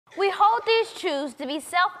hold these truths to be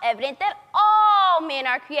self-evident that all men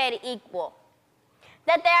are created equal,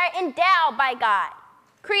 that they are endowed by God,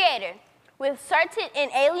 Creator, with certain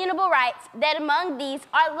inalienable rights, that among these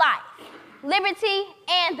are life, liberty,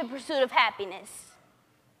 and the pursuit of happiness.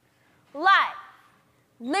 Life,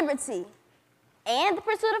 liberty, and the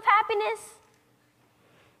pursuit of happiness?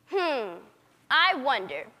 I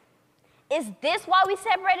wonder, is this why we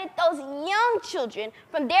separated those young children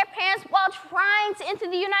from their parents while trying to enter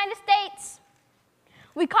the United States?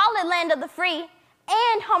 We call it land of the free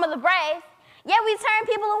and home of the brave, yet we turn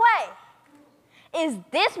people away. Is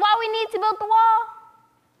this why we need to build the wall?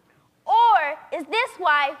 Or is this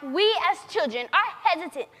why we as children are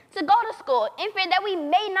hesitant to go to school in fear that we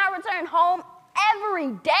may not return home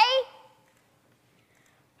every day?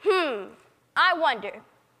 I wonder,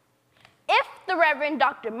 if the Reverend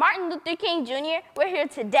Dr. Martin Luther King Jr. were here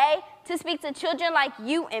today to speak to children like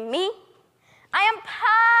you and me, I am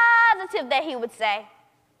positive that he would say,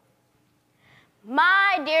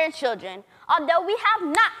 "My dear children, although we have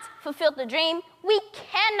not fulfilled the dream, we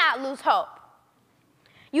cannot lose hope.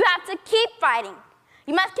 You have to keep fighting.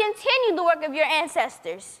 You must continue the work of your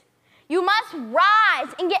ancestors. You must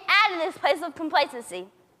rise and get out of this place of complacency.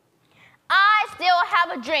 I still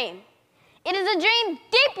have a dream. It is a dream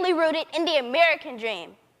deeply rooted in the American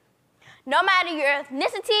dream. No matter your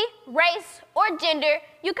ethnicity, race, or gender,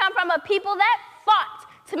 you come from a people that fought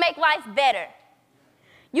to make life better.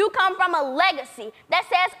 You come from a legacy that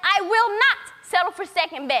says, I will not settle for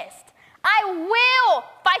second best. I will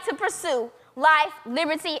fight to pursue life,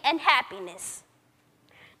 liberty, and happiness.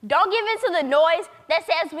 Don't give in to the noise that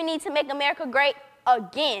says we need to make America great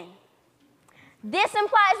again. This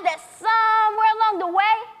implies that somewhere along the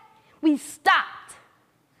way, we stopped.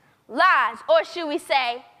 Lies, or should we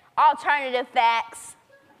say, alternative facts.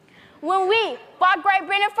 When we fought Great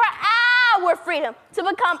Britain for our freedom to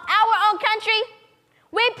become our own country,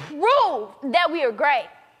 we proved that we are great.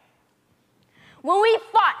 When we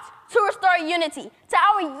fought to restore unity to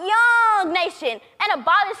our young nation and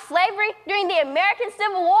abolish slavery during the American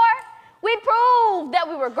Civil War, we proved that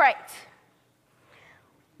we were great.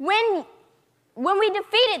 When we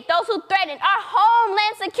defeated those who threatened our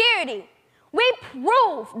homeland security, we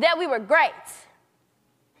proved that we were great.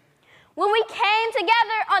 When we came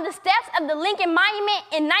together on the steps of the Lincoln Monument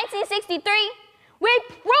in 1963, we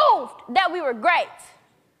proved that we were great.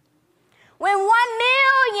 When 1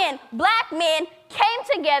 million black men came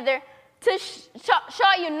together to show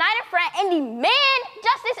a united front and demand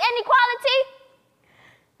justice and equality,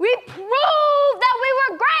 we proved that we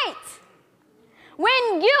were great.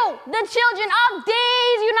 When you, the children of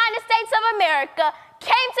these United States of America,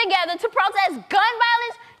 came together to protest gun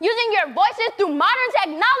violence using your voices through modern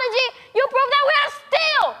technology, you proved that we are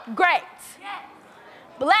still great. Yes.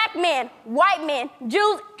 Black men, white men,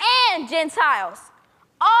 Jews, and Gentiles,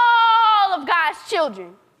 all of God's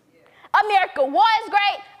children. America was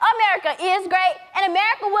great, America is great, and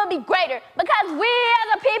America will be greater because we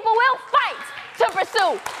as a people will fight to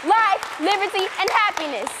pursue life, liberty, and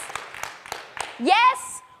happiness.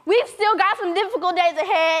 Yes, we've still got some difficult days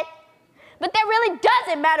ahead, but that really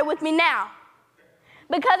doesn't matter with me now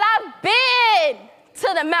because I've been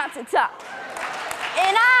to the mountaintop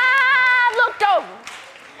and I looked over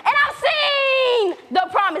and I've seen the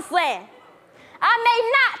promised land. I may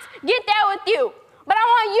not get there with you, but I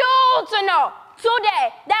want you to know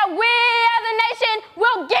today that we as a nation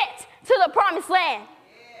will get to the promised land.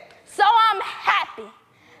 So I'm happy.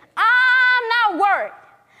 I'm not worried.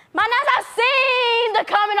 My eyes have seen the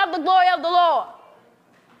coming of the glory of the Lord.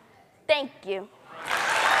 Thank you.